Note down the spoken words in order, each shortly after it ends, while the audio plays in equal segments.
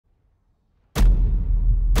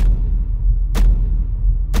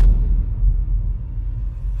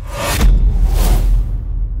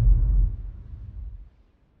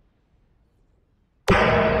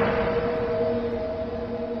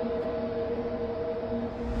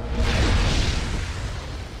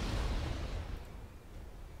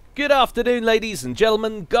Good afternoon, ladies and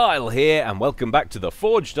gentlemen. Guile here, and welcome back to the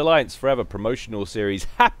Forged Alliance Forever promotional series.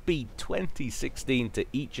 Happy 2016 to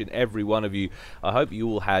each and every one of you. I hope you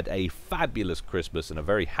all had a fabulous Christmas and a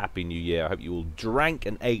very happy New Year. I hope you all drank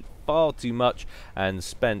and ate far too much and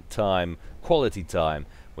spent time, quality time,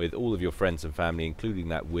 with all of your friends and family, including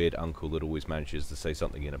that weird uncle that always manages to say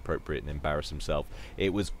something inappropriate and embarrass himself.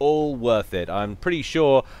 It was all worth it. I'm pretty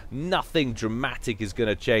sure nothing dramatic is going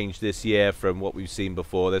to change this year from what we've seen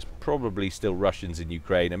before. There's probably still Russians in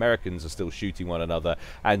Ukraine, Americans are still shooting one another,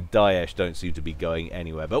 and Daesh don't seem to be going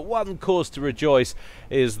anywhere. But one cause to rejoice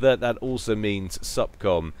is that also means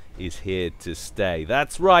Supcom is here to stay.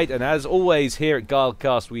 That's right, and as always here at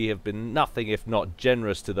Guilecast, we have been nothing if not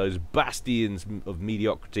generous to those bastions of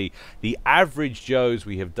mediocrity, the average Joes.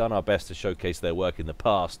 We have done our best to showcase their work in the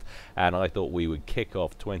past, and I thought we would kick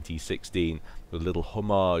off 2016 with a little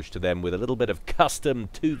homage to them with a little bit of custom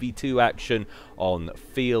 2v2 action on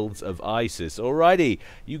Fields of ISIS. Alrighty,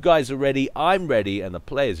 you guys are ready, I'm ready, and the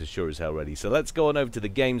players are sure as hell ready. So let's go on over to the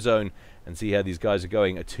game zone and see how these guys are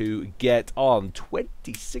going to get on.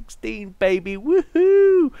 2016, baby,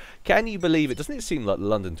 woohoo! Can you believe it? Doesn't it seem like the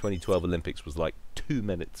London 2012 Olympics was like 2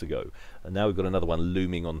 minutes ago? And now we've got another one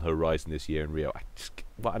looming on the horizon this year in Rio.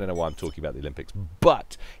 I don't know why I'm talking about the Olympics,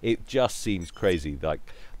 but it just seems crazy. Like,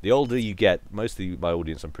 the older you get, most of my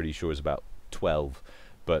audience, I'm pretty sure, is about 12.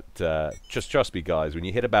 But just trust me, guys, when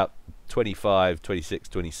you hit about 25, 26,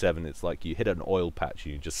 27, it's like you hit an oil patch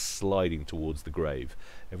and you're just sliding towards the grave.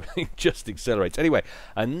 Everything just accelerates. Anyway,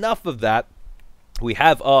 enough of that. We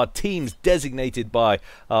have our teams designated by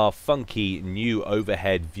our funky new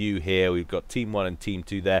overhead view here. We've got Team 1 and Team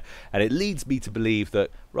 2 there, and it leads me to believe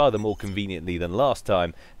that, rather more conveniently than last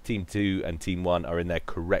time, Team 2 and Team 1 are in their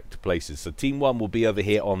correct places. So Team 1 will be over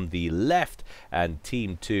here on the left, and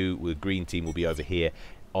Team 2 with Green Team will be over here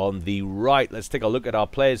on the right. Let's take a look at our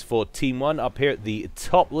players for Team 1. Up here at the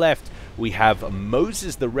top left, we have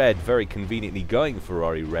Moses the Red, very conveniently going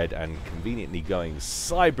Ferrari Red and conveniently going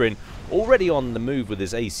Cybrin, already on the move with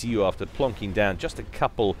his ACU after plonking down just a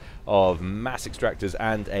couple of mass extractors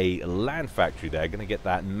and a land factory there. Going to get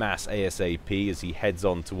that mass ASAP as he heads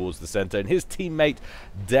on towards the center. And his teammate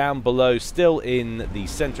down below, still in the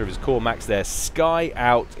center of his core max there, Sky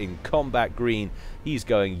out in combat green. He's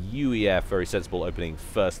going UEF, very sensible, opening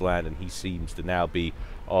first land, and he seems to now be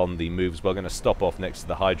on the move as well. Going to stop off next to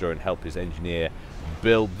the Hydro and help his engineer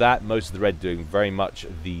build that. Most of the Red doing very much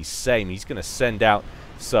the same. He's going to send out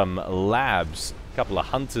some labs, a couple of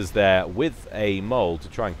hunters there with a mole to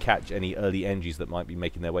try and catch any early NGs that might be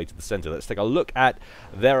making their way to the center. Let's take a look at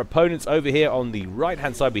their opponents. Over here on the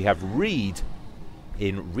right-hand side, we have Reed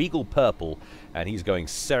in Regal Purple, and he's going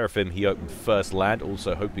Seraphim. He opened first land,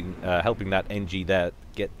 also helping that NG there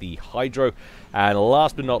get the Hydro. And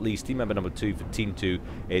last but not least, team member number 2 for Team 2,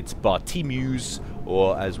 it's Bartimeus,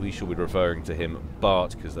 or as we shall be referring to him,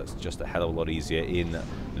 Bart, because that's just a hell of a lot easier, in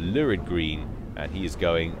Lurid Green, and he is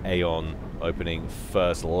going Aeon, opening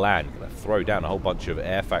first land. Going to throw down a whole bunch of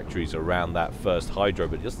air factories around that first Hydro,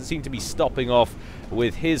 but it doesn't seem to be stopping off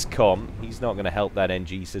with his comm. He's not going to help that NG.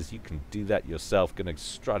 He says, you can do that yourself. Going to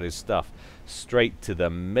strut his stuff straight to the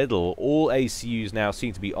middle. All ACUs now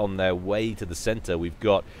seem to be on their way to the center. We've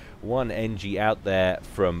got one NG out there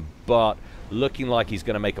from Bart, looking like he's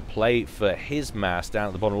going to make a play for his mass down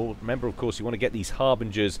at the bottom. Remember, of course, you want to get these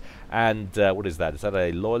Harbingers, and what is that? Is that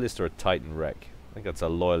a Loyalist or a Titan wreck? I think that's a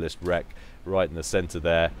Loyalist wreck right in the center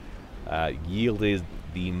there. Yielded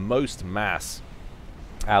the most mass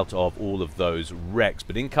out of all of those wrecks.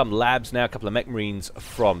 But in come labs now, a couple of Mech Marines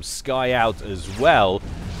from Sky out as well.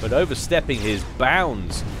 But overstepping his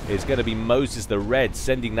bounds is going to be Moses the Red,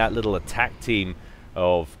 sending that little attack team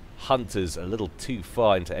of hunters a little too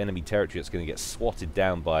far into enemy territory. It's going to get swatted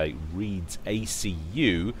down by Reed's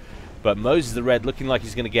ACU. But Moses the Red looking like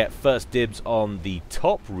he's going to get first dibs on the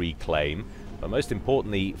top reclaim. But most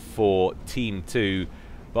importantly for Team 2,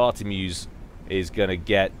 Bartimeus is going to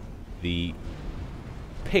get the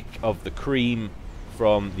pick of the cream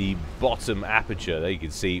from the bottom aperture. There you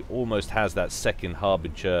can see, almost has that second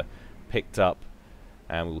Harbinger picked up.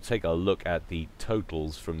 And we'll take a look at the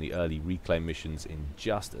totals from the early reclaim missions in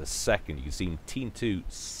just a second. You can see Team 2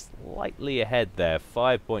 slightly ahead there,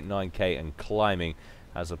 5.9k and climbing,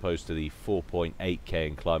 as opposed to the 4.8k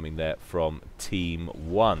and climbing there from Team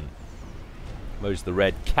 1. Moses the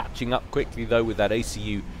Red catching up quickly though with that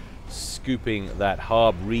ACU scooping that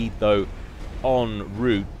Harb. Reed though en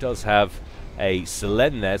route does have a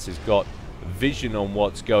Selen there, so he's got vision on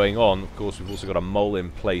what's going on. Of course, we've also got a mole in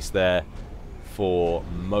place there for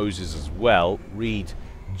Moses as well. Reed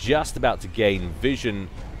just about to gain vision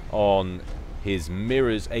on his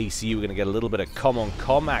mirrors ACU. We're going to get a little bit of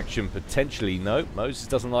com-on-com action potentially. No, Moses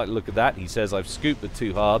doesn't like the look of that. He says, I've scooped the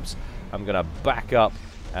 2 harbs. I'm going to back up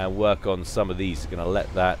and work on some of these. Going to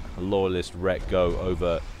let that Loyalist wreck go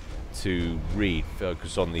over to Reed.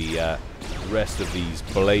 Focus on the rest of these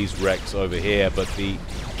Blaze wrecks over here. But the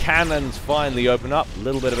cannons finally open up. A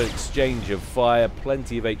little bit of an exchange of fire.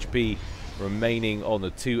 Plenty of HP remaining on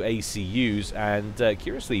the 2 ACUs. And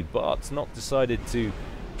curiously, Bart's not decided to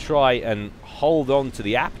try and hold on to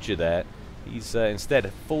the aperture there. He's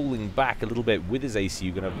instead falling back a little bit with his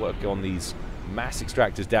ACU. Going to work on these mass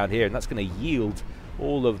extractors down here, and that's going to yield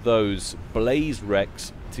all of those Blaze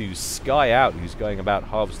wrecks to Sky Out, who's going about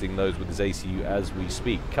harvesting those with his ACU as we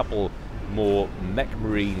speak. Couple more mech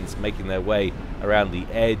marines making their way around the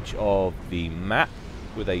edge of the map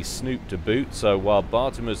with a snoop to boot. So while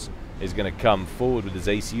Bartimus is going to come forward with his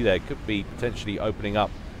ACU there, could be potentially opening up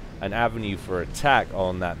an avenue for attack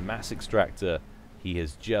on that mass extractor he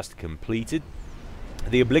has just completed.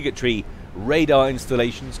 The obligatory radar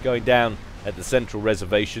installations going down at the central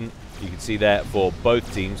reservation. You can see there for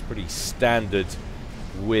both teams, pretty standard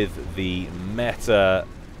with the meta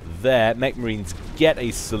there. Mech Marines get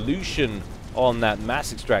a solution on that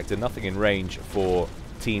mass extractor. Nothing in range for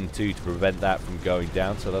Team 2 to prevent that from going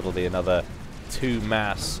down. So that'll be another 2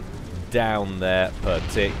 mass down there per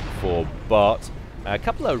tick for Bart. A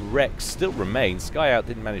couple of wrecks still remain. Sky Out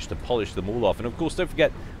didn't manage to polish them all off. And of course, don't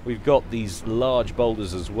forget, we've got these large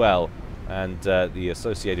boulders as well, and the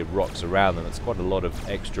associated rocks around them. It's quite a lot of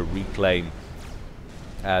extra reclaim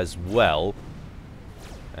as well.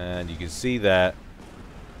 And you can see there,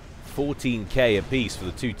 14k apiece for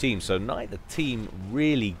the 2 teams. So neither team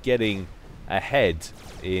really getting ahead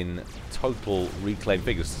in total reclaim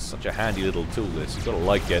figures. It's such a handy little tool, this. You've got to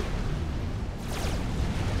like it.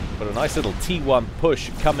 But a nice little T1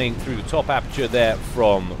 push coming through the top aperture there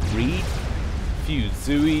from Reed. A few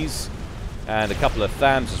Zuis and a couple of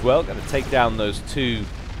Thams as well. Going to take down those 2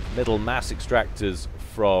 middle mass extractors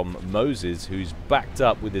from Moses, who's backed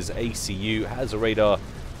up with his ACU. Has a radar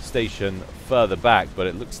station further back, but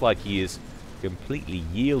it looks like he is completely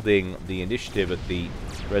yielding the initiative at the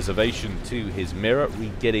reservation to his mirror.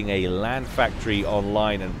 Reed getting a land factory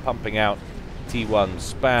online and pumping out T1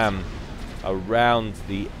 spam around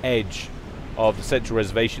the edge of the central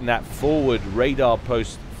reservation. That forward radar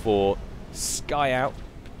post for Sky Out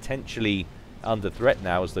potentially under threat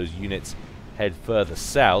now as those units head further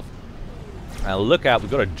south. Now look out, we've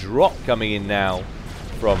got a drop coming in now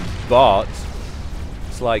from Bart.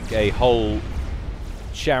 It's like a whole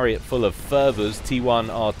chariot full of fervors. T1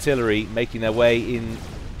 artillery making their way in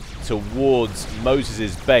towards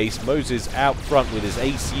Moses' base. Moses out front with his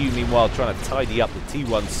ACU, meanwhile trying to tidy up the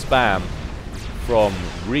T1 spam from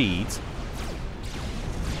Reed.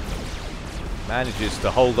 Manages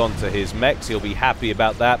to hold on to his mechs. He'll be happy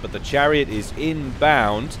about that, but the chariot is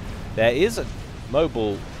inbound. There is a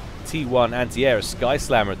mobile T1 anti-air, a Sky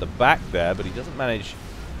Slammer at the back there, but he doesn't manage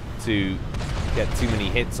to get too many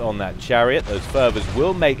hits on that chariot. Those fervors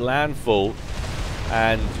will make landfall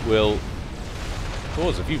and will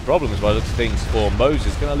cause a few problems by the looks of things for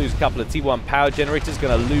Moses. Going to lose a couple of T1 power generators,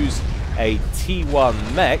 going to lose a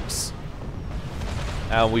T1 mechs.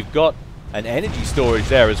 And we've got an energy storage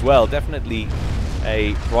there as well. Definitely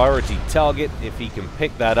a priority target if he can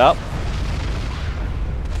pick that up.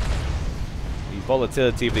 The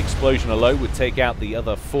volatility of the explosion alone would take out the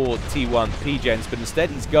other 4 T1 P-Gens, but instead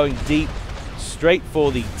he's going deep straight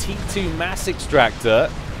for the T2 mass extractor,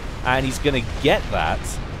 and he's going to get that.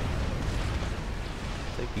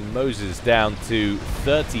 Taking Moses down to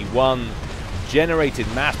 31 generated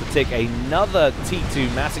mass per tick. Another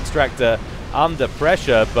T2 mass extractor under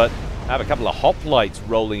pressure, but have a couple of hoplites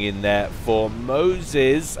rolling in there for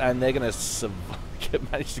Moses, and they're going to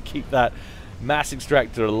manage to keep that mass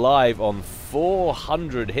extractor alive on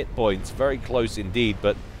 400 hit points. Very close indeed,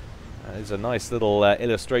 but there's a nice little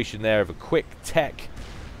illustration there of a quick tech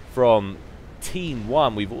from Team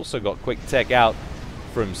 1. We've also got quick tech out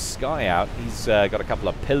from Sky Out. He's got a couple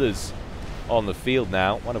of pillars on the field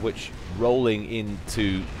now, one of which rolling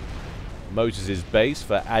into Moses' base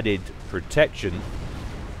for added protection.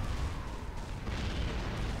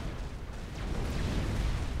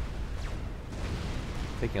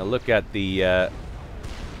 Taking a look at the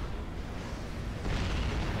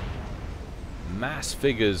mass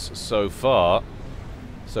figures so far.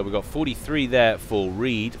 So we've got 43 there for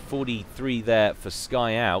Reed, 43 there for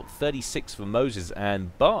Sky Out, 36 for Moses,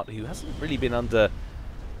 and Bart, who hasn't really been under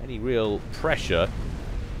any real pressure,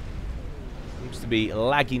 seems to be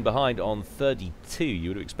lagging behind on 32. You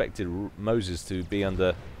would have expected Moses to be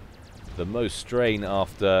under the most strain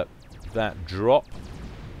after that drop.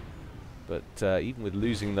 But even with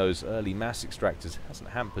losing those early mass extractors, it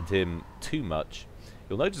hasn't hampered him too much.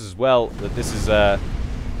 You'll notice as well that this is a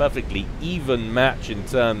perfectly even match in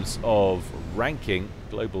terms of ranking,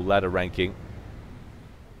 global ladder ranking.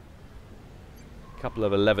 A couple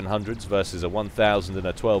of 1100s versus a 1000 and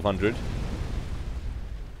a 1200.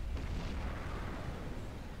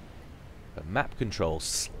 But map control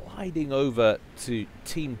sliding over to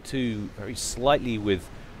Team 2 very slightly, with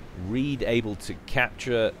Reed able to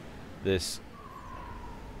capture this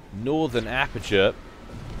northern aperture.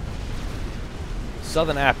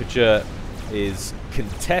 Southern aperture is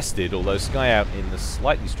contested, although Sky Out in a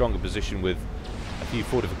slightly stronger position with a few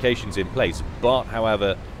fortifications in place. Bart,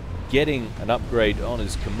 however, getting an upgrade on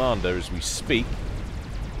his commander as we speak.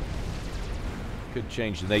 Could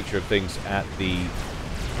change the nature of things at the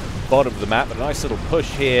bottom of the map. But a nice little push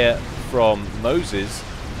here from Moses,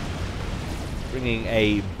 bringing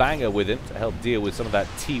a banger with him to help deal with some of that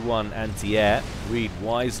T1 anti-air. Reed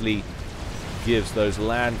wisely gives those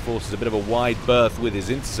land forces a bit of a wide berth with his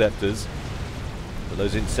interceptors, but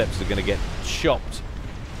those interceptors are going to get chopped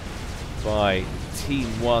by Team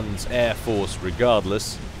 1's air force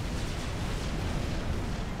regardless.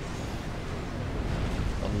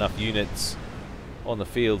 Not enough units on the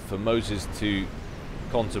field for Moses to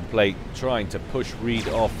contemplate trying to push Reed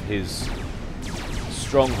off his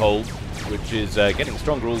stronghold, which is getting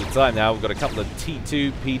stronger all the time now. We've got a couple of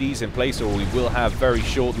T2 PDs in place, or we will have very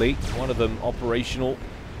shortly. One of them operational,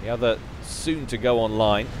 the other soon to go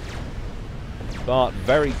online. Bart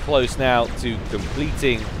very close now to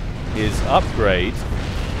completing his upgrade.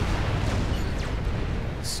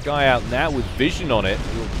 Sky Out now with vision on it.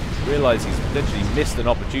 You'll realise he's potentially missed an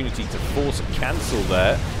opportunity to force a cancel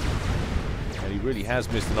there. And he really has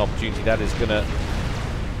missed an opportunity that is going to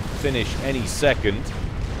finish any second.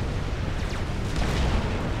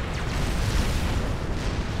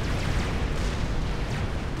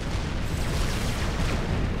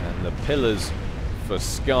 And the pillars for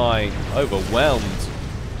Sky overwhelmed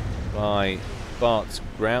by Bart's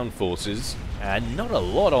ground forces, and not a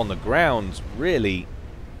lot on the ground really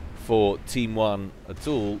for Team 1 at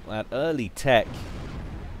all. That early tech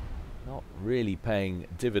not really paying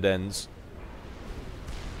dividends.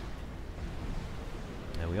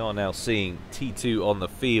 And we are now seeing T2 on the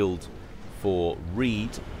field for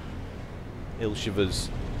Reed. Ilshivers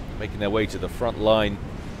making their way to the front line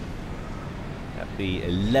at the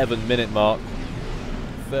 11-minute mark.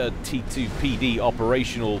 Third T2 PD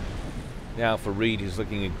operational now for Reed, who's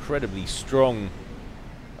looking incredibly strong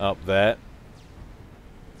up there.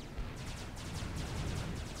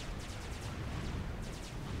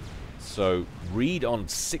 So Reed on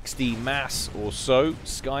 60 mass or so,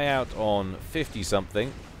 Sky Out on 50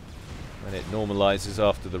 something when it normalizes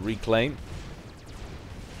after the reclaim.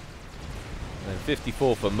 And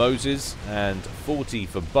 54 for Moses and 40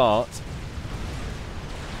 for Bart.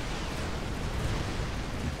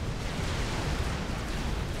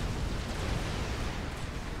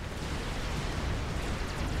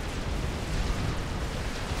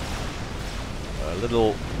 A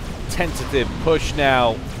little tentative push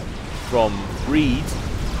now from Reed,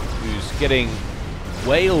 who's getting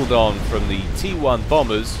wailed on from the T1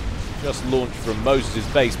 bombers just launched from Moses'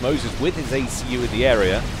 base. Moses with his ACU in the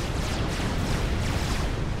area.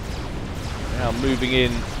 Now moving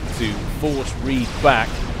in to force Reed back.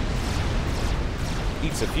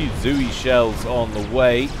 Eats a few Zooey shells on the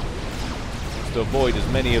way, just to avoid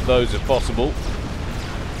as many of those as possible.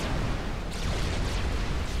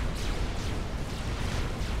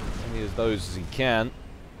 As many of those as he can.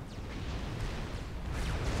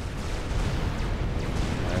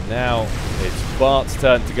 And now it's Bart's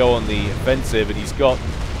turn to go on the offensive, and he's got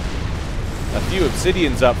a few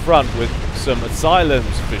Obsidians up front with some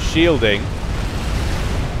Asylums for shielding.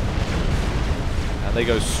 And they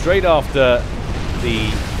go straight after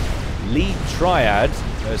the lead triad.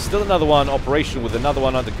 There's still another one operational with another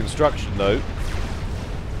one under construction though.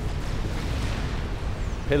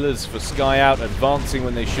 Pillars for Sky Out advancing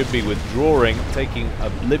when they should be withdrawing, taking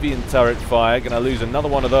Oblivion turret fire. Gonna lose another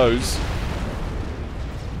one of those.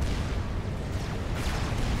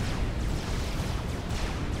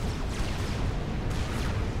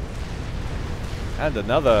 And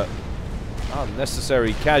another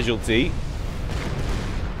unnecessary casualty.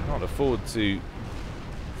 Can't afford to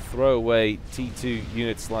throw away T2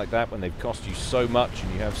 units like that when they've cost you so much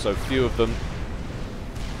and you have so few of them.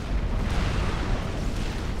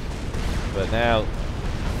 But now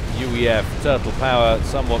UEF Turtle Power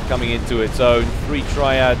somewhat coming into its own. 3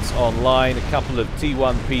 triads online, a couple of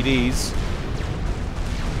T1 PDs.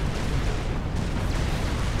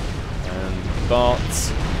 And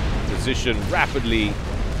Bart's position rapidly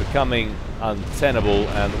becoming untenable,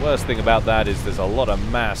 and the worst thing about that is there's a lot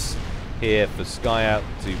of mass here for Sky Out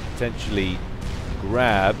to potentially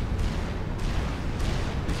grab.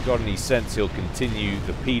 If he's got any sense, he'll continue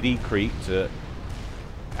the PD creep to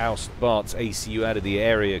oust Bart's ACU out of the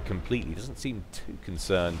area completely. Doesn't seem too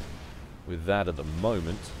concerned with that at the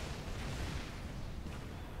moment.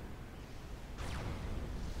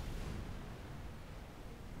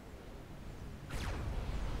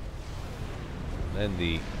 And then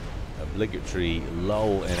the obligatory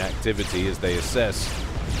lull in activity as they assess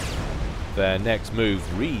their next move.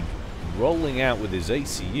 Reed rolling out with his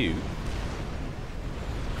ACU.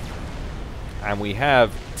 And we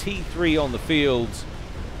have T3 on the field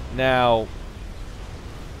now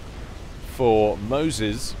for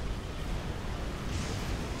Moses,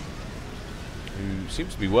 who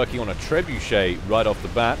seems to be working on a trebuchet right off the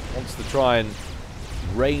bat. Wants to try and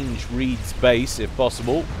range Reed's base if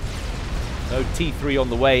possible. No T3 on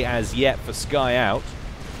the way as yet for Sky Out.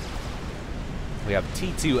 We have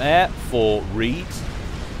T2 Air for Reed,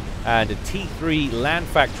 and a T3 Land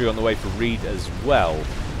Factory on the way for Reed as well.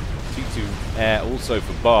 T2 Air also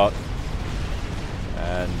for Bart,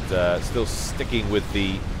 and still sticking with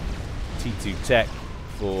the T2 Tech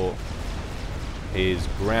for his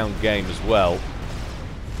ground game as well.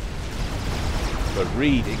 But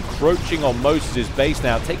Reed encroaching on Moses' base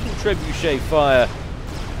now, taking trebuchet fire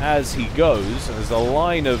as he goes. And there's a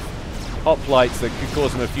line of hoplites that could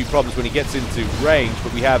cause him a few problems when he gets into range,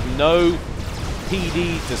 but we have no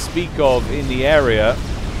PD to speak of in the area.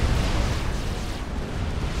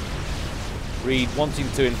 Reed wanting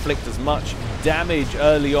to inflict as much damage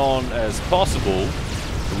early on as possible.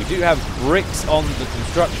 But we do have bricks on the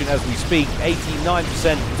construction as we speak.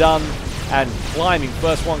 89% done and climbing.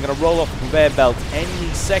 First one going to roll off the conveyor belt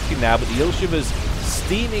any second now, but the Ilshivers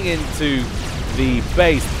steaming into the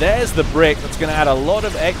base. There's the brick that's going to add a lot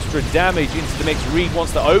of extra damage into the mix. Reed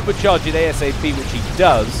wants to overcharge it ASAP, which he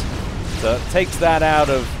does. So it takes that out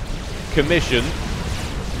of commission.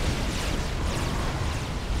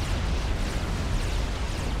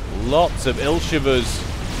 Lots of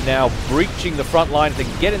Ilshivers now breaching the front line. If they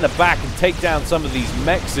can get in the back and take down some of these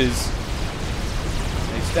mexes,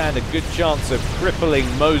 they stand a good chance of crippling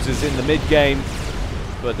Moses in the mid-game.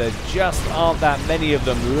 But there just aren't that many of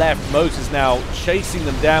them left. Moses now chasing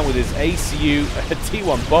them down with his ACU. A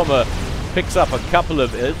T1 bomber picks up a couple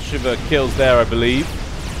of Ilshiver kills there, I believe.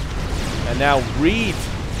 And now Reed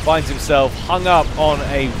finds himself hung up on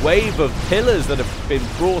a wave of pillars that have been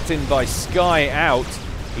brought in by Sky Out.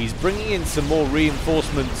 He's bringing in some more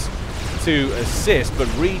reinforcements to assist, but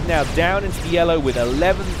Reed now down into the yellow with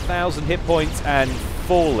 11,000 hit points and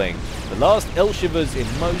falling. The last Ilshivers in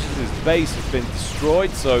Moses' base have been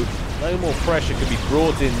destroyed, so no more pressure can be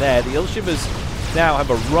brought in there. The Ilshivers now have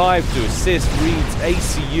arrived to assist Reed's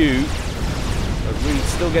ACU, but Reed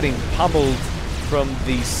still getting pummeled from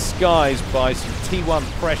the skies by some T1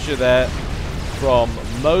 pressure there from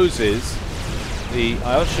Moses. The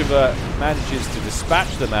Ilshiver manages to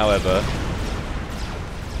dispatch them, however.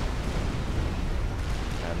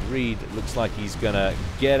 And Reed looks like he's going to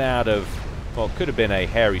get out of what could have been a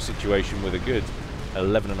hairy situation with a good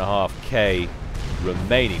 11.5k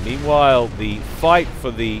remaining. Meanwhile, the fight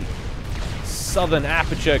for the southern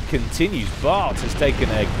aperture continues. Bart has taken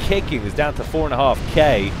a kicking. It's down to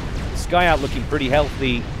 4.5k. Sky Out looking pretty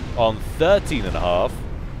healthy on 13.5.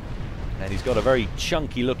 And he's got a very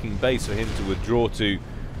chunky looking base for him to withdraw to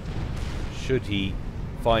should he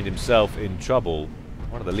find himself in trouble.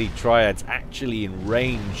 One of the lead triads actually in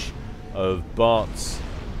range of Bart's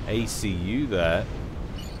ACU there.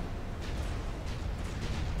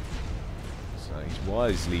 So he's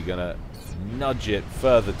wisely going to nudge it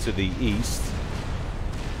further to the east.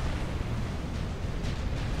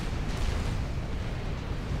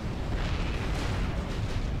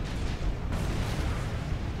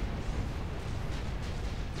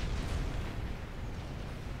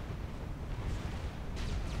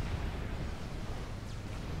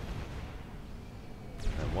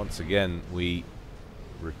 Once again, we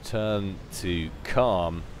return to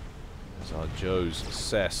calm as our Joes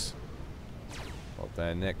assess what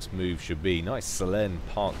their next move should be. Nice Selen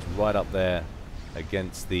parked right up there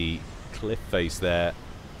against the cliff face there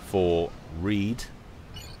for Reed,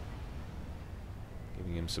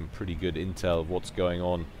 giving him some pretty good intel of what's going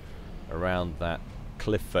on around that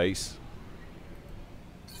cliff face.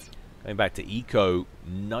 Going back to Eco,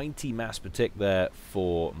 90 mass per tick there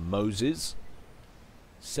for Moses.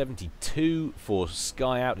 72 for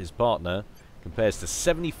Sky Out, his partner, compares to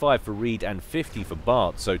 75 for Reed and 50 for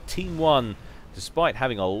Bart. So Team 1, despite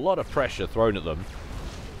having a lot of pressure thrown at them,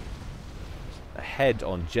 ahead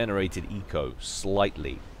on generated eco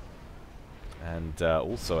slightly. And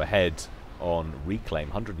also ahead on reclaim,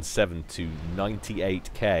 107 to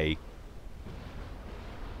 98k.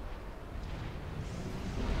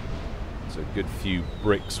 So a good few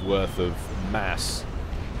bricks worth of mass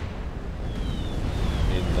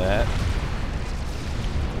in there.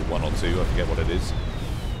 Or 1 or 2, I forget what it is.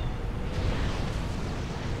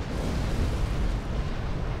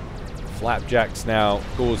 Flapjack's now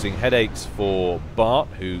causing headaches for Bart,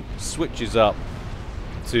 who switches up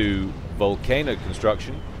to volcano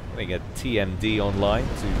construction, putting a TMD online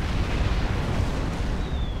to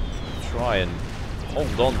try and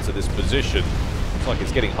hold on to this position. Looks like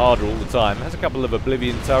it's getting harder all the time. Has a couple of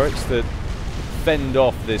Oblivion turrets that fend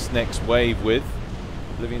off this next wave with.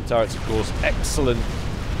 Oblivion turrets, of course, excellent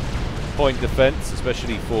point defense,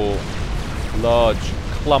 especially for large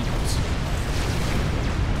clumped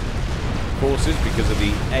forces because of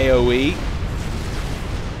the AoE.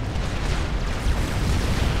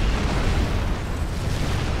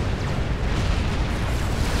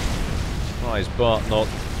 Surprised Bart not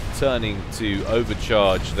turning to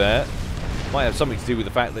overcharge there. Might have something to do with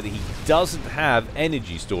the fact that he doesn't have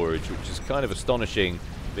energy storage, which is kind of astonishing,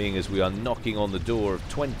 being as we are knocking on the door of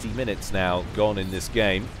 20 minutes now gone in this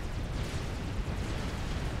game.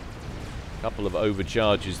 A couple of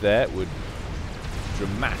overcharges there would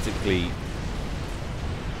dramatically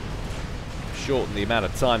shorten the amount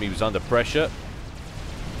of time he was under pressure.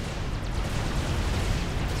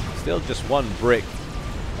 Still just 1 brick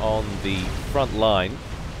on the front line.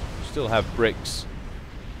 Still have bricks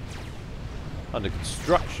under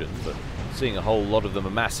construction, but seeing a whole lot of them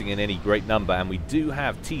amassing in any great number. And we do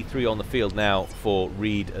have T3 on the field now for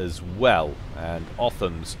Reed as well, and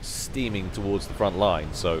Otham's steaming towards the front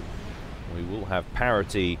line, so we will have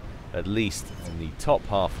parity at least in the top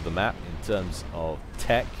half of the map in terms of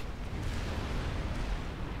tech.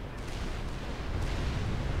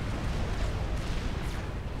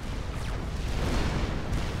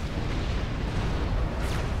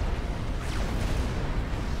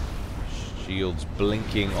 Shields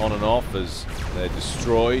blinking on and off as they're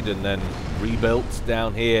destroyed and then rebuilt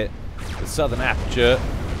down here. The southern aperture.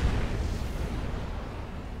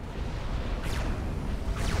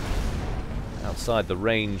 Outside the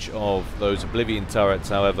range of those Oblivion turrets,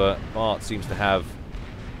 however, Bart seems to have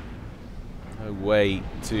no way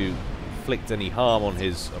to inflict any harm on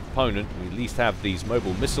his opponent. We at least have these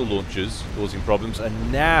mobile missile launchers causing problems,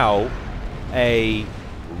 and now a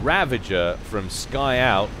Ravager from Sky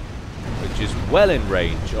Out, which is well in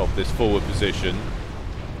range of this forward position,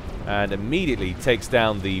 and immediately takes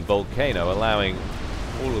down the volcano, allowing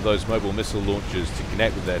all of those mobile missile launchers to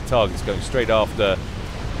connect with their targets, going straight after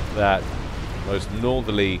that most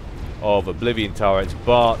northerly of Oblivion turrets.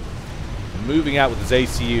 Bart, moving out with his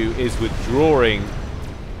ACU, is withdrawing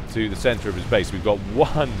to the center of his base. We've got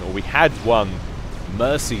one, or we had one,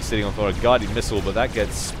 Mercy sitting on a guided missile, but that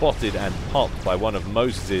gets spotted and popped by one of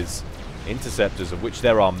Moses's interceptors, of which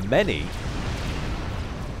there are many.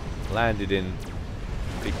 Landed in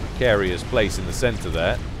a precarious place in the center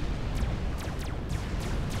there.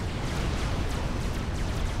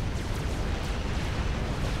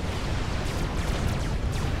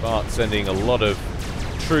 Bart sending a lot of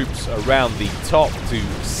troops around the top to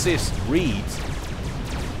assist Reed.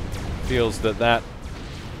 Feels that that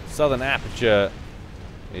southern aperture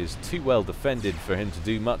is too well defended for him to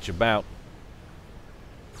do much about.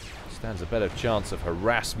 Stands a better chance of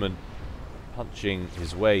harassment punching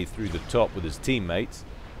his way through the top with his teammates.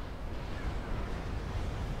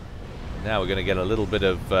 Now we're going to get a little bit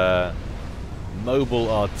of mobile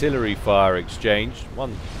artillery fire exchange.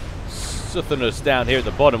 One Suthanus down here at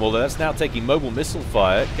the bottom, although that's now taking mobile missile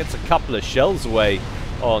fire. Gets a couple of shells away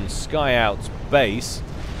on Sky Out's base,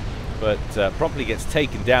 but promptly gets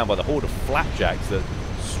taken down by the horde of Flapjacks that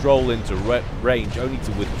stroll into range, only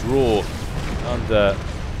to withdraw under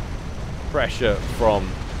pressure from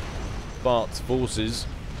Bart's forces.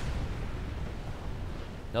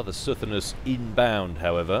 Another Suthanus inbound,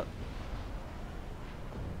 however.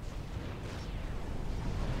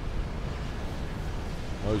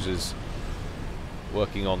 Moses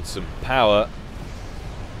working on some power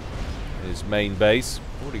in his main base.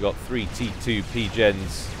 Already got 3 T2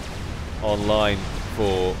 P-Gens online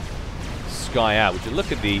for Sky Out. Would you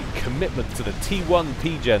look at the commitment to the T1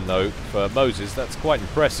 P-Gen though for Moses? That's quite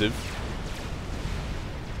impressive.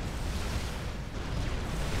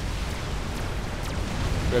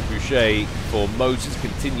 Trebuchet for Moses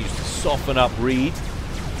continues to soften up Reed.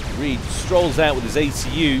 Reed strolls out with his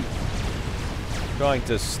ACU, trying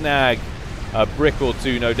to snag a brick or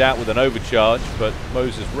two, no doubt, with an overcharge, but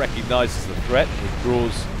Moses recognizes the threat and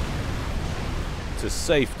withdraws to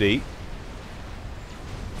safety.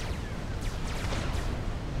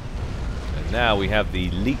 Now we have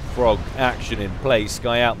the leapfrog action in place.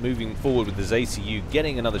 Sky Out moving forward with his ACU,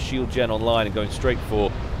 getting another shield gen online and going straight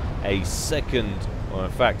for a second, or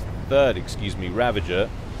in fact third, excuse me, Ravager.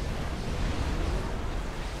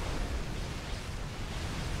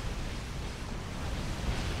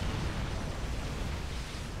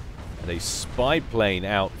 And a spy plane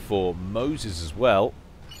out for Moses as well.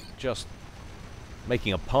 Just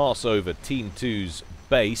making a pass over Team 2's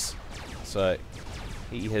base. So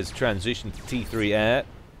he has transitioned to T3 air.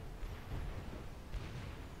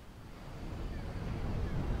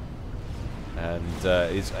 And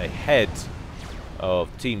is ahead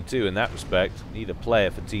of Team 2 in that respect. Neither player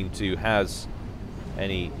for Team 2 has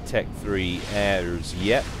any Tech 3 airs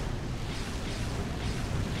yet.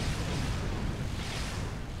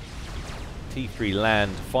 T3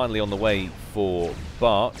 land finally on the way for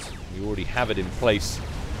Bart. You already have it in place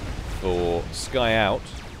for Sky Out.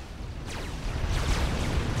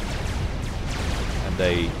 And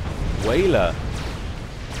a Whaler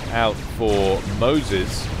out for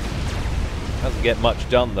Moses. Doesn't get much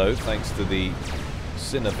done though, thanks to the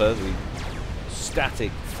Cinepher, the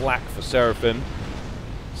static flak for Seraphim.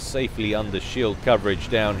 Safely under shield coverage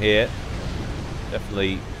down here.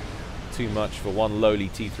 Definitely too much for one lowly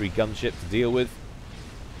T3 gunship to deal with.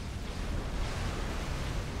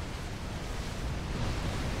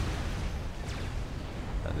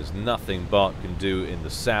 And there's nothing Bart can do in the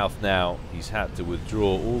south now. He's had to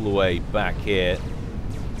withdraw all the way back here.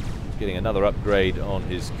 He's getting another upgrade on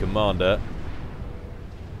his commander.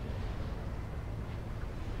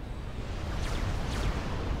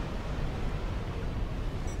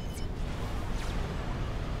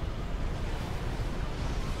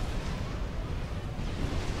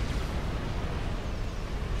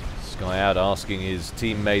 Sky Out asking his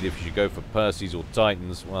teammate if he should go for Percys or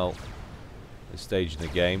Titans. Well, this stage in the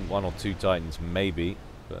game, one or two Titans maybe,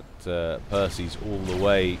 but Percys all the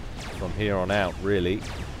way from here on out, really.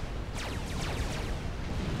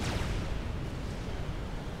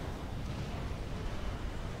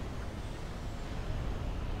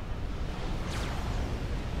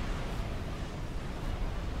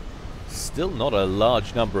 Still not a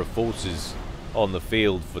large number of forces on the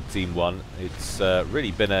field for Team 1. It's really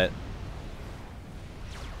been a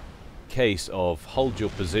case of hold your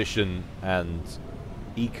position and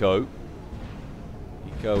eco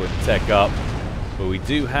and tech up. But we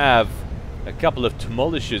do have a couple of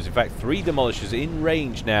demolishers, in fact 3 demolishers in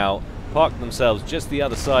range now, parked themselves just the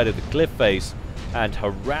other side of the cliff face and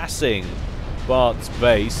harassing Bart's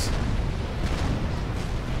base.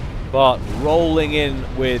 Bart rolling in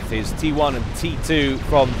with his T1 and T2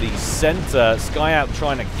 from the center. Sky Out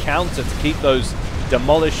trying to counter to keep those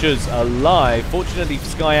demolishers alive. Fortunately for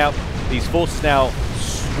Sky Out, these forces now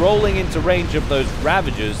strolling into range of those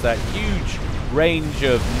Ravagers, that huge range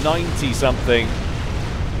of 90 something.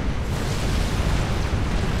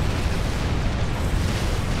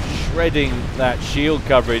 Shredding that shield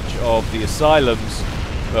coverage of the asylums,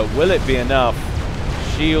 but will it be enough?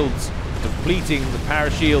 Shields depleting, the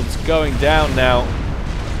parashields going down now.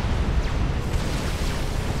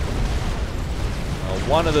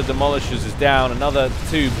 One of the demolishers is down, another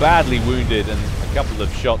 2 badly wounded, and a couple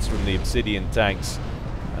of shots from the obsidian tanks,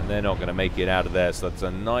 and they're not going to make it out of there. So that's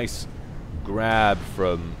a nice grab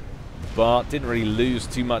from Bart. Didn't really lose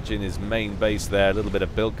too much in his main base there, a little bit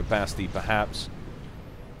of build capacity perhaps,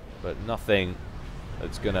 but nothing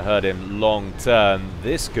that's going to hurt him long term.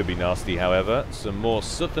 This could be nasty, however. Some more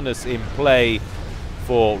Suthanus in play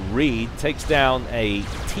for Reed. Takes down a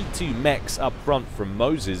T2 mechs up front from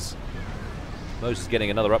Moses. Moses getting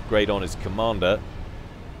another upgrade on his commander.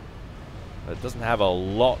 But doesn't have a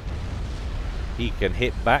lot he can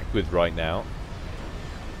hit back with right now.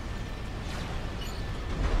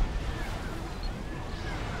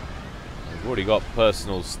 We've already got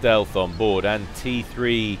personal stealth on board and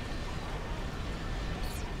T3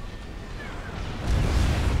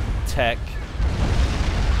 tech.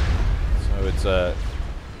 So it's a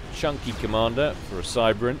chunky commander for a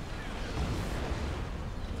Cybran.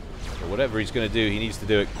 But whatever he's going to do, he needs to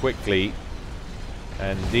do it quickly.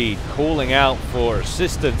 And indeed, calling out for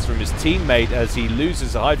assistance from his teammate as he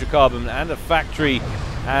loses a hydrocarbon and a factory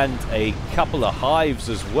and a couple of hives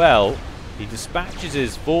as well. He dispatches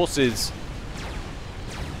his forces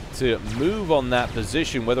to move on that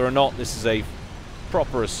position, whether or not this is a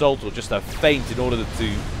proper assault or just a feint in order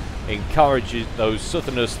to encourage those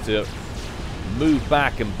Suthanus to move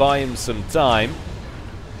back and buy him some time.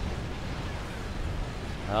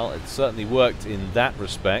 Well, it certainly worked in that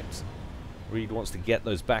respect. Reed wants to get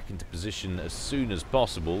those back into position as soon as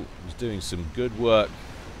possible. He's doing some good work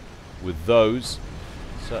with those.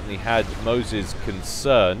 Certainly had Moses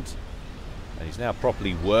concerned. And he's now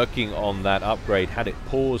properly working on that upgrade. Had it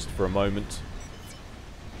paused for a moment.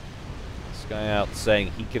 Sky Out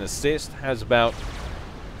saying he can assist. Has about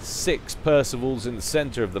 6 Percivals in the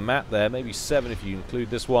center of the map there. Maybe 7 if you include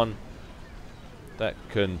this one. That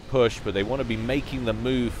can push, but they want to be making the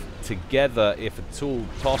move together if at all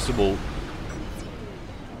possible.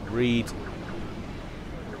 Reed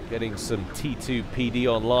getting some T2 PD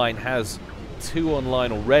online, has 2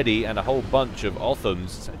 online already and a whole bunch of Othams.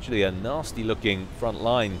 It's actually a nasty looking front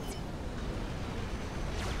line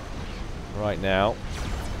right now.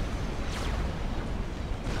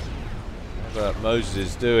 Whatever Moses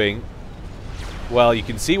is doing, well, you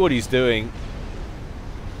can see what he's doing.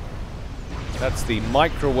 That's the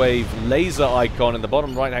microwave laser icon in the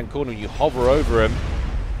bottom right hand corner when you hover over him.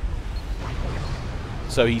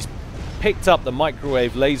 So he's picked up the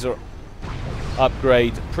microwave laser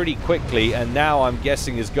upgrade pretty quickly, and now I'm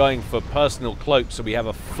guessing is going for personal cloak. So we have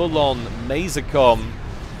a full-on Mazacom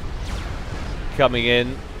coming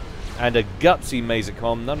in and a gutsy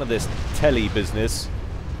Mazacom. None of this telly business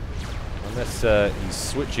unless he's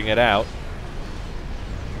switching it out.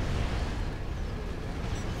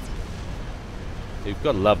 You've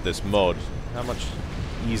got to love this mod. How much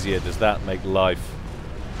easier does that make life?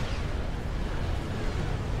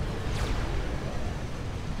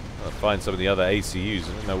 I'll find some of the other ACUs.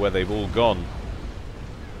 I don't know where they've all gone.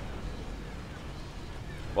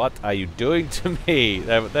 What are you doing to me?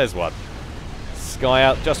 There's one. Sky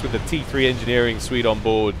Out just with the T3 engineering suite on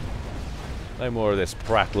board. No more of this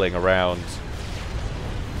prattling around.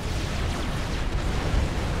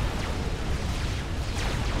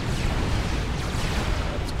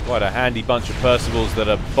 Quite a handy bunch of Percivals that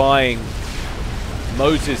are buying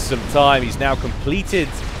Moses some time. He's now completed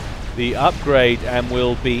the upgrade and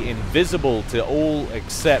will be invisible to all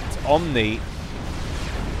except Omni.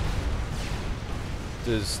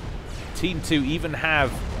 Does Team 2 even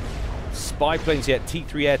have spy planes yet?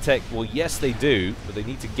 T3 Air Tech, well, yes they do, but they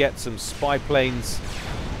need to get some spy planes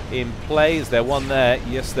in play. Is there one there?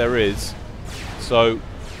 Yes, there is. So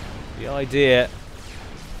the idea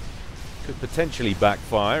could potentially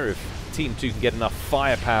backfire if Team 2 can get enough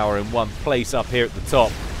firepower in one place up here at the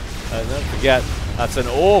top. And don't forget, that's an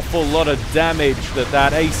awful lot of damage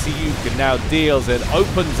that ACU can now deal as it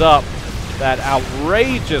opens up that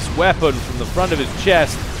outrageous weapon from the front of his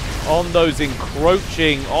chest on those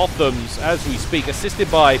encroaching Othams as we speak, assisted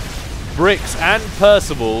by Bricks and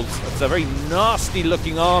Percivals. It's a very nasty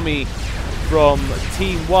looking army from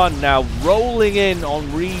Team 1 now rolling in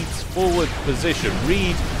on Reed's forward position.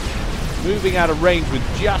 Reed moving out of range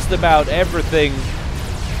with just about everything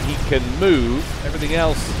he can move. Everything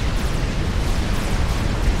else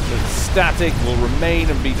that's static will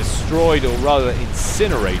remain and be destroyed, or rather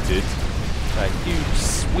incinerated. That huge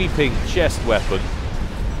sweeping chest weapon.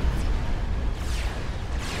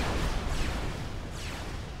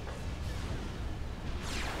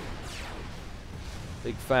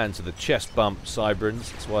 Big fans of the chest bump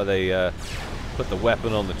Cybrans. That's why they put the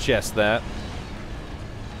weapon on the chest there.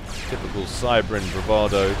 Typical Cybran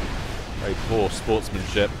bravado. Very poor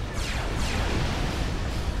sportsmanship.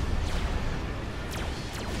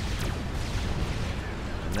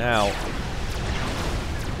 Now,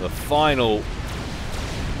 the final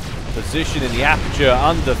position in the aperture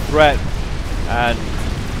under threat and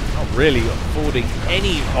not really affording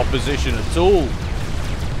any opposition at all.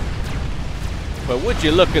 But would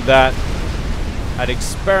you look at that? An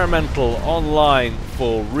experimental online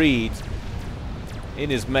for Reed in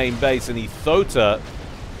his main base, and Ethota.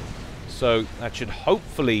 So that should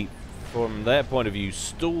hopefully, from their point of view,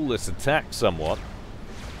 stall this attack somewhat.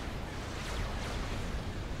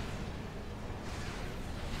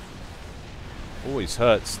 Always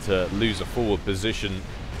hurts to lose a forward position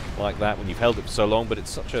like that when you've held it for so long, but it's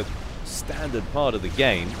such a standard part of the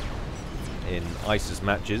game in ISIS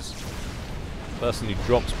matches. The person who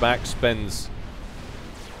drops back spends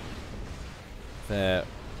their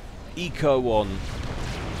eco on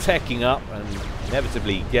teching up and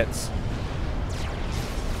inevitably gets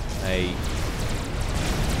a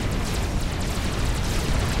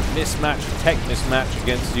mismatch, a tech mismatch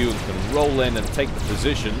against you, and can roll in and take the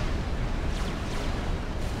position.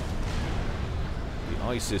 The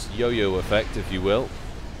ISIS yo-yo effect, if you will.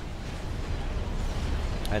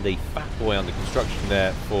 And a Fat Boy under construction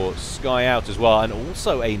there for Sky Out as well, and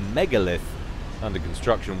also a Megalith under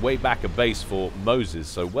construction way back at base for Moses.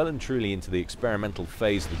 So well and truly into the experimental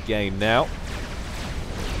phase of the game now.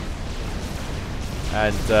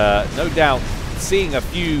 And no doubt seeing a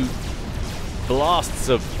few blasts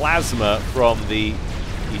of plasma from the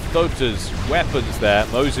Ethota's weapons there.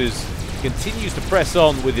 Moses Continues to press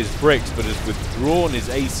on with his bricks, but has withdrawn his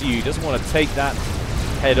ACU. Doesn't want to take that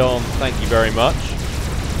head on. Thank you very much.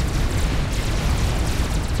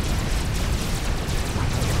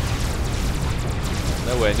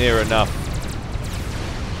 Nowhere near enough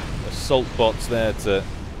assault bots there to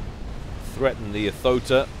threaten the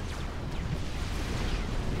Athota.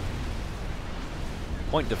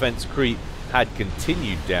 Point defense creep had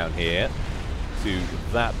continued down here to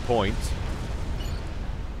that point.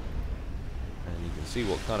 And you can see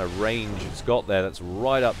what kind of range it's got there. That's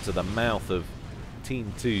right up to the mouth of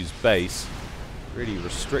Team 2's base, really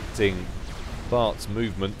restricting Bart's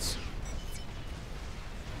movements.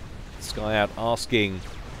 Sky Out asking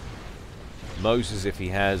Moses if he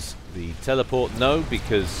has the teleport. No,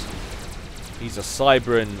 because he's a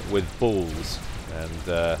Cybran with balls, and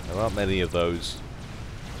there aren't many of those.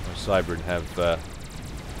 Most Cybran have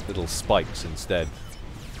little spikes instead.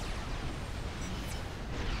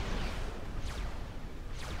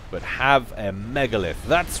 But have a megalith.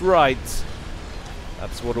 That's right.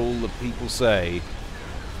 That's what all the people say.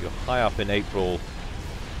 You're high up in April,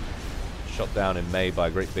 shot down in May by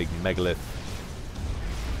a great big megalith.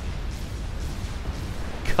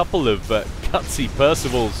 Couple of gutsy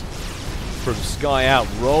Percivals from Sky Out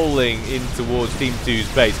rolling in towards Team 2's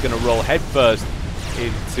base. Going to roll headfirst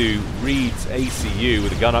into Reed's ACU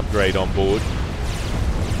with a gun upgrade on board.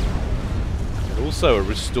 And also a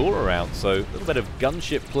Restorer out, so a little bit of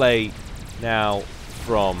gunship play now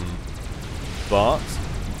from Bart.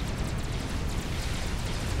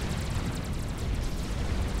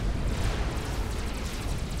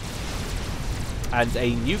 And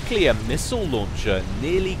a nuclear missile launcher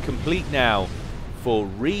nearly complete now for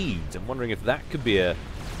Reed. I'm wondering if that could be a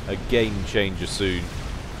game changer soon.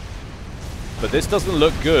 But this doesn't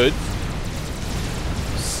look good.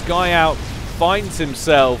 Sky Out finds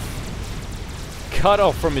himself cut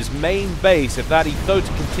off from his main base. If that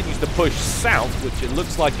Athota continues to push south, which it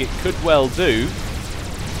looks like it could well do,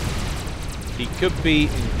 he could be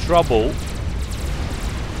in trouble.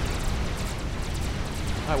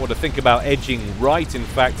 I want to think about edging right, in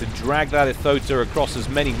fact, to drag that Athota across as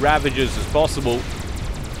many Ravagers as possible.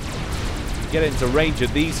 Get into range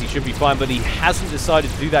of these, he should be fine, but he hasn't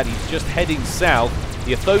decided to do that. He's just heading south.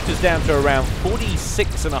 The Athota's down to around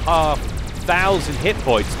 46,500 hit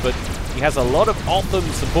points, but he has a lot of Otham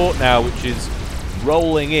support now, which is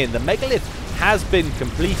rolling in. The Megalith has been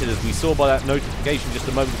completed, as we saw by that notification just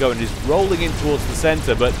a moment ago, and is rolling in towards the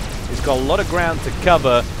center, but it's got a lot of ground to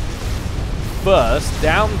cover. First,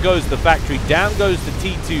 down goes the factory, down goes the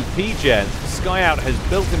T2 PGen. Sky Out has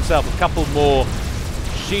built himself a couple more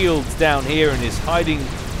shields down here and is hiding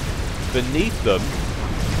beneath them.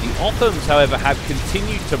 The Othams, however, have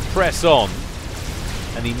continued to press on,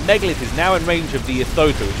 and the Megalith is now in range of the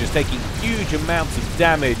Athota, which is taking huge amounts of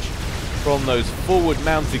damage from those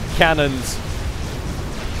forward-mounted cannons.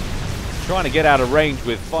 Trying to get out of range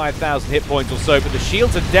with 5,000 hit points or so, but the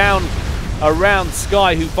shields are down around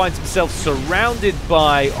Sky, who finds himself surrounded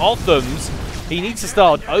by Othams. He needs to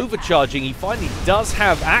start overcharging. He finally does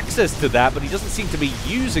have access to that, but he doesn't seem to be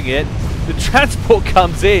using it. The transport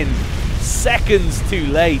comes in seconds too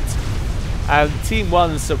late, and Team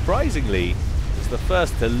 1, surprisingly, is the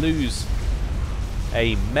first to lose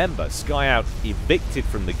a member. Sky Out evicted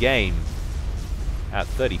from the game at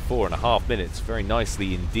 34.5 minutes. Very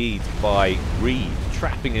nicely indeed by Reed,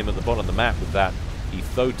 trapping him at the bottom of the map with that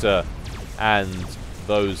Athota and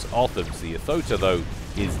those Othams. The Athota, though,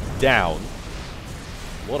 is down.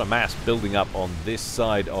 A lot of mass building up on this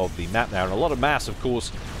side of the map now, and a lot of mass, of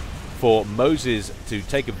course, for Moses to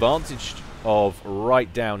take advantage of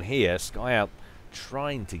right down here. Sky Out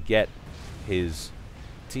trying to get his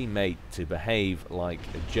teammate to behave like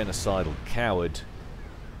a genocidal coward,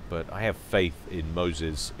 but I have faith in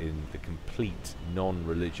Moses in the complete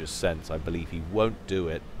non-religious sense. I believe he won't do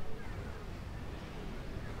it.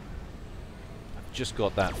 Just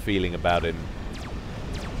got that feeling about him.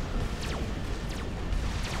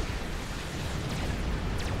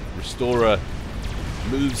 Restorer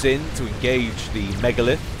moves in to engage the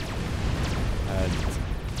Megalith and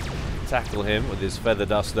tackle him with his Feather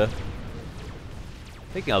Duster.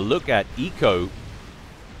 Taking a look at Eco,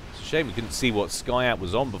 it's a shame we couldn't see what Sky Out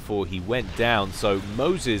was on before he went down. So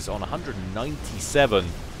Moses on 197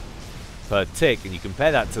 per tick, and you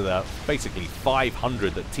compare that to the basically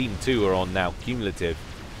 500 that Team 2 are on now cumulative.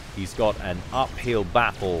 He's got an uphill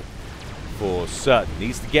battle for certain.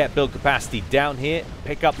 Needs to get build capacity down here,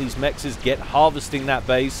 pick up these mexes, get harvesting that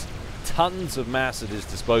base. Tons of mass at his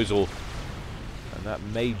disposal, and that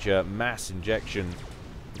major mass injection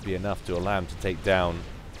would be enough to allow him to take down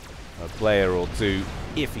a player or two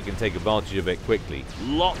if he can take advantage of it quickly.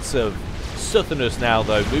 Lots of Southernness now,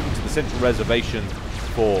 though, moving to the central reservation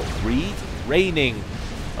for Reed, raining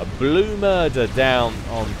a blue murder down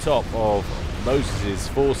on top of Moses'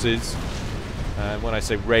 forces. And when I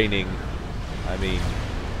say raining, I mean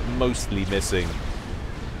mostly missing.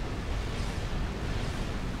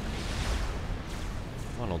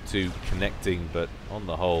 One or two connecting, but on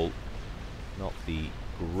the whole, not the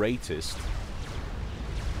greatest.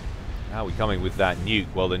 How are we coming with that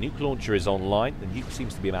nuke? Well, the nuke launcher is online. The nuke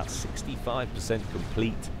seems to be about 65%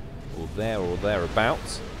 complete, or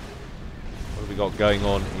thereabouts. What have we got going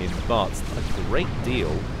on in Bart's? Not a great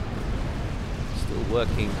deal. Still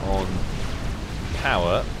working on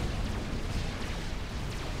power.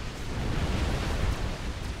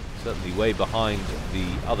 Certainly way behind the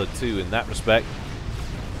other two in that respect.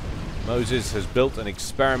 Moses has built an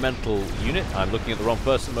experimental unit. I'm looking at the wrong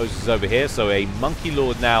person. Moses is over here, so a Monkey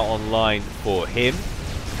Lord now online for him.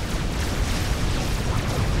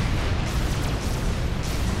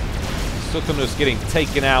 Southernness getting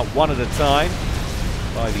taken out one at a time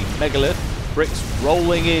by the Megalith. Bricks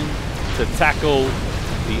rolling in to tackle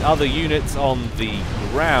the other units on the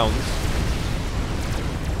ground.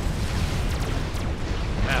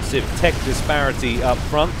 Massive tech disparity up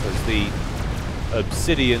front as the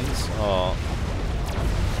Obsidians are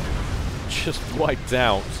just wiped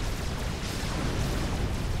out.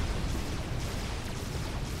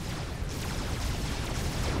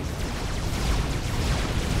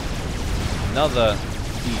 Another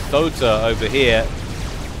Ethota over here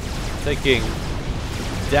taking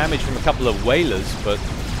damage from a couple of whalers, but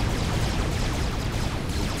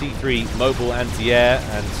some T3 mobile anti-air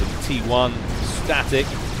and some T1 static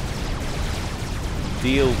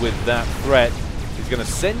deal with that threat. He's going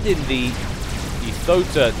to send in the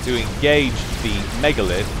Ethota to engage the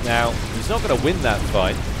Megalith. Now, he's not going to win that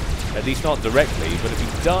fight, at least not directly, but if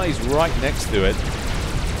he dies right next to it,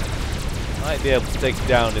 might be able to take it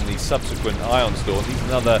down in the subsequent Ion Storm. He's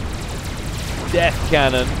another death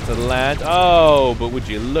cannon to land. Oh, but would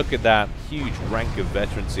you look at that huge rank of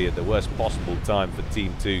veterancy at the worst possible time for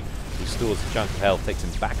Team 2. Restores a chunk of health, takes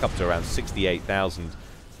him back up to around 68,000.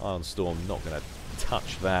 Ion Storm not going to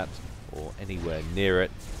touch that or anywhere near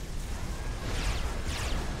it.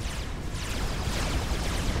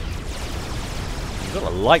 You've got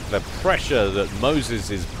to like the pressure that Moses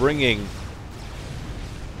is bringing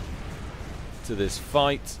to this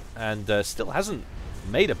fight, and still hasn't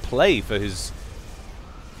made a play for his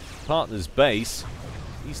partner's base.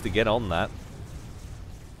 Needs to get on that.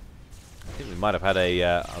 I think we might have had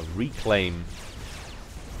a reclaim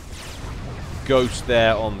ghost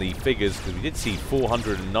there on the figures, because we did see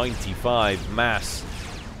 495 mass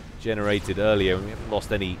generated earlier, and we haven't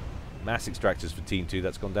lost any mass extractors for Team 2.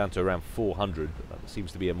 That's gone down to around 400. That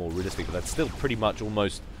seems to be a more realistic, but that's still pretty much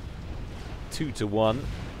almost 2-to-1.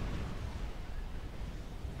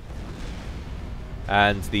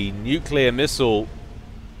 And the nuclear missile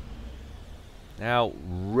now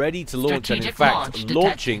ready to launch, and in fact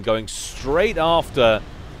launching, going straight after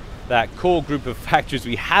that core group of factories.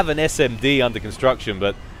 We have an SMD under construction,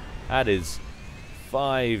 but that is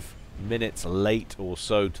 5 minutes late or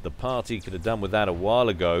so to the party. Could have done with that a while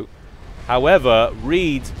ago. However,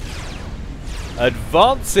 Reed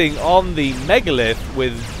advancing on the Megalith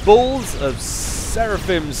with balls of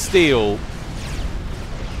Seraphim steel,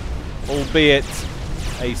 albeit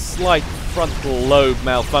a slight frontal lobe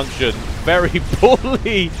malfunction. Very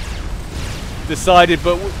poorly decided,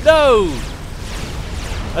 but no!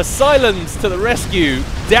 Asylums to the rescue.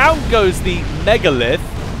 Down goes the Megalith.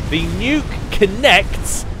 The nuke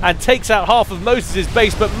connects and takes out half of Moses'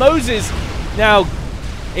 base, but Moses now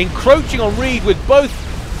encroaching on Reed with both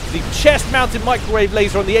the chest-mounted microwave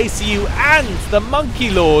laser on the ACU and the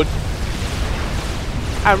Monkey Lord.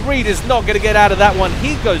 And Reed is not going to get out of that one.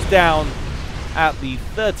 He goes down at the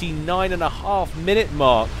 39.5 minute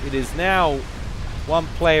mark. It is now one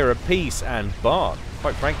player apiece, and Bart,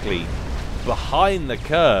 quite frankly, behind the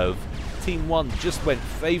curve. Team 1 just went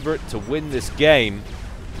favourite to win this game,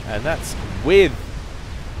 and that's with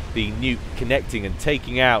the nuke connecting and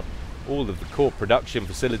taking out all of the core production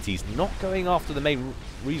facilities. Not going after the main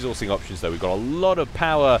resourcing options though. We've got a lot of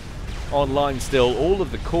power online still, all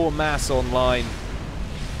of the core mass online.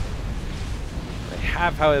 They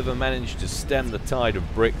have, however, managed to stem the tide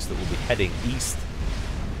of bricks that will be heading east.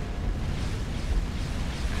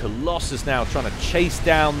 Colossus now trying to chase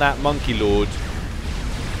down that Monkey Lord,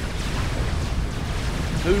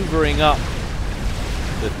 hoovering up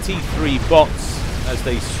the T3 bots as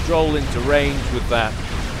they stroll into range with that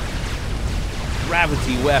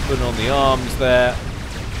gravity weapon on the arms there.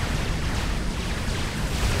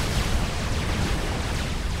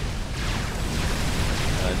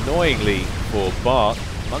 annoyingly for Bart,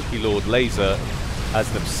 Monkey Lord Laser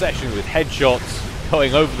has an obsession with headshots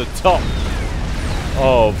going over the top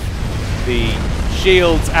of the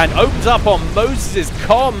shields and opens up on Moses'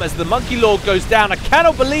 comm as the Monkey Lord goes down. I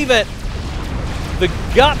cannot believe it. The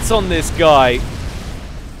guts on this guy.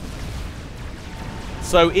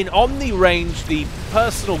 So in Omni range, the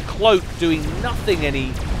personal cloak doing nothing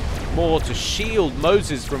any more to shield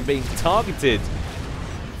Moses from being targeted.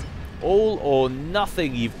 All or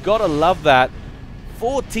nothing. You've got to love that.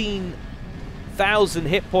 14,000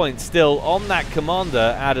 hit points still on that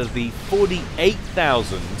commander out of the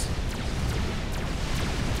 48,000.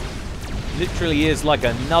 Literally is like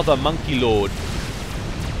another Monkey Lord.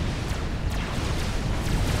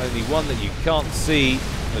 Only one that you can't see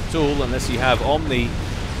at all unless you have Omni.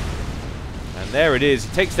 And there it is.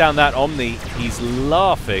 He takes down that Omni. He's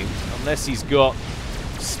laughing unless he's got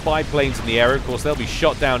spy planes in the air. Of course, they'll be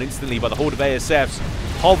shot down instantly by the horde of ASFs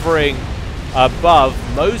hovering above.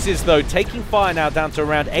 Moses, though, taking fire now down to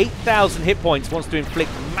around 8,000 hit points. Wants to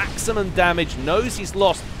inflict maximum damage. Knows he's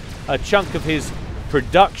lost a chunk of his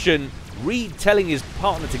production. Reed telling his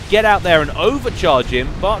partner to get out there and overcharge him.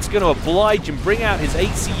 Bart's going to oblige and bring out his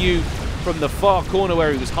HCU from the far corner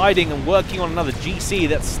where he was hiding and working on another GC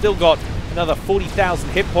that's still got another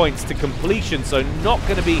 40,000 hit points to completion, so not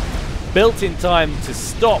going to be built in time to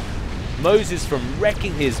stop Moses from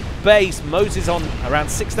wrecking his base. Moses on around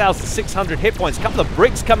 6,600 hit points. A couple of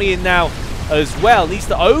bricks coming in now as well. Needs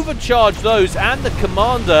to overcharge those and the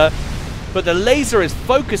commander, but the laser is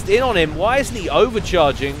focused in on him. Why isn't he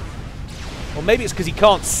overcharging? Or maybe it's because he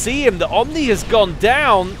can't see him. The Omni has gone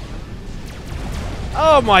down.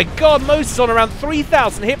 Oh my god, Moses on around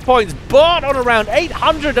 3,000 hit points. Bart on around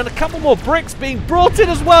 800 and a couple more bricks being brought in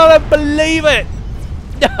as well. I don't believe it.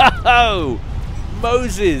 No!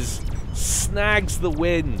 Moses snags the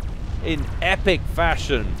win in epic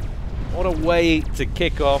fashion. What a way to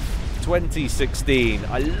kick off 2016.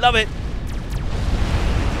 I love it.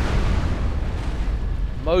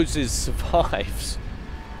 Moses survives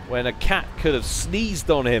when a cat could have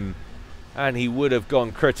sneezed on him and he would have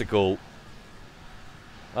gone critical.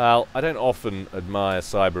 Well, I don't often admire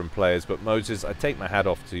Cybran players, but Moses, I take my hat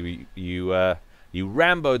off to you. You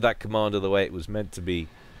Rambo'd that commander the way it was meant to be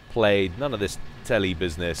played. None of this telly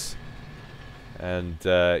business. And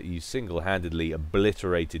you single-handedly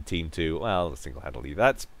obliterated Team 2. Well, single-handedly.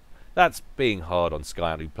 That's being hard on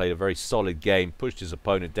Sky, who played a very solid game, pushed his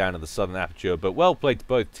opponent down in the southern aperture, but well played to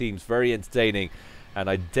both teams, very entertaining. And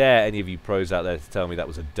I dare any of you pros out there to tell me that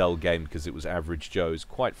was a dull game because it was average Joe's.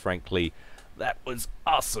 Quite frankly, that was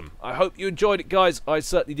awesome. I hope you enjoyed it, guys. I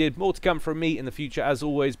certainly did. More to come from me in the future, as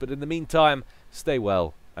always. But in the meantime, stay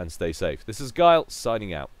well and stay safe. This is Guile,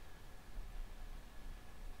 signing out.